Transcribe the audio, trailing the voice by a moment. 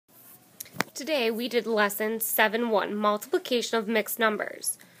Today we did lesson 7.1, multiplication of mixed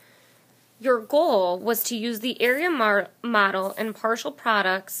numbers. Your goal was to use the area model and partial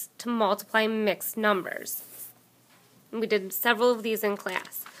products to multiply mixed numbers. We did several of these in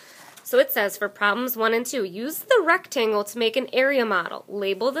class. So it says for problems 1 and 2, use the rectangle to make an area model.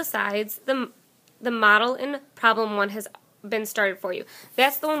 Label the sides. The model in problem 1 has been started for you.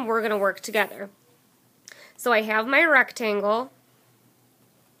 That's the one we're going to work together. So I have my rectangle.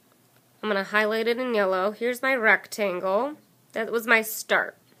 I'm going to highlight it in yellow. Here's my rectangle. That was my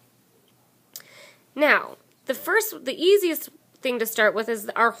start. Now, the easiest thing to start with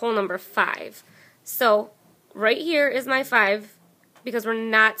is our whole number 5. So right here is my 5 because we're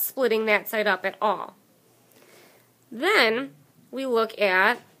not splitting that side up at all. Then we look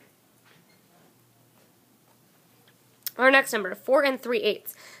at our next number, 4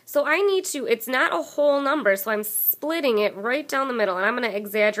 3/8. So I need to, it's not a whole number, so I'm splitting it right down the middle, and I'm going to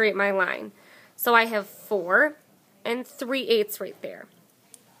exaggerate my line. So I have 4 3/8 right there.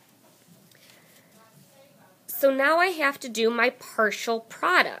 So now I have to do my partial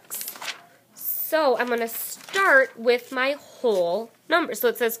products. So I'm going to start with my whole number. So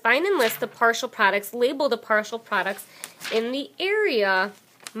it says find and list the partial products, label the partial products in the area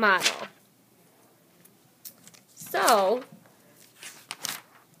model. So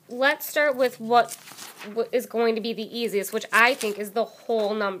let's start with what is going to be the easiest, which I think is the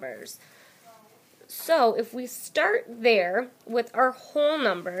whole numbers. So if we start there with our whole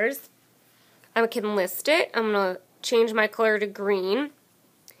numbers, I can list it. I'm going to change my color to green.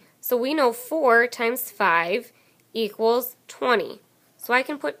 So we know 4 times 5 equals 20. So I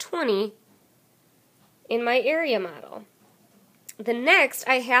can put 20 in my area model. The next,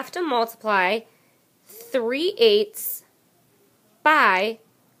 I have to multiply 3/8 by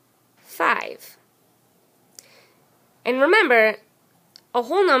 5. And remember, a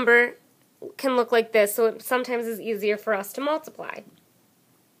whole number can look like this, so it sometimes is easier for us to multiply.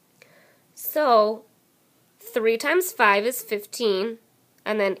 So 3 times 5 is 15,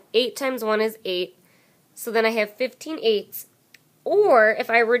 and then 8 times 1 is 8. So then I have 15/8. Or if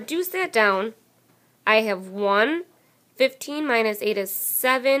I reduce that down, I have 1. 15 minus 8 is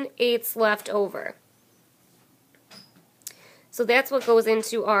 7/8 left over. So that's what goes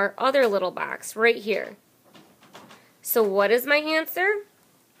into our other little box right here. So what is my answer?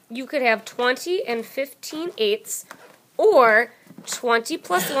 You could have 20 15/8, or 20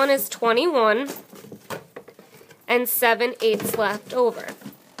 plus 1 is 21, and 7/8 left over.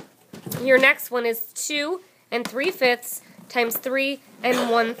 Your next one is 2 3/5 times 3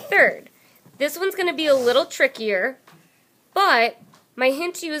 1/3. This one's going to be a little trickier, but my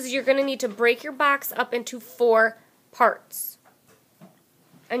hint to you is you're going to need to break your box up into 4 parts.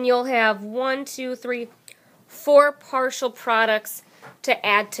 And you'll have 4 partial products to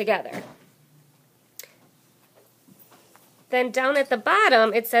add together. Then down at the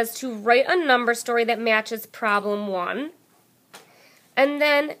bottom, it says to write a number story that matches problem 1. And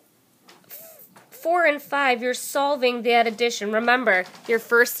then 4 and 5, you're solving that addition. Remember, your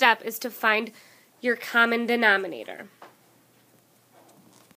first step is to find your common denominator.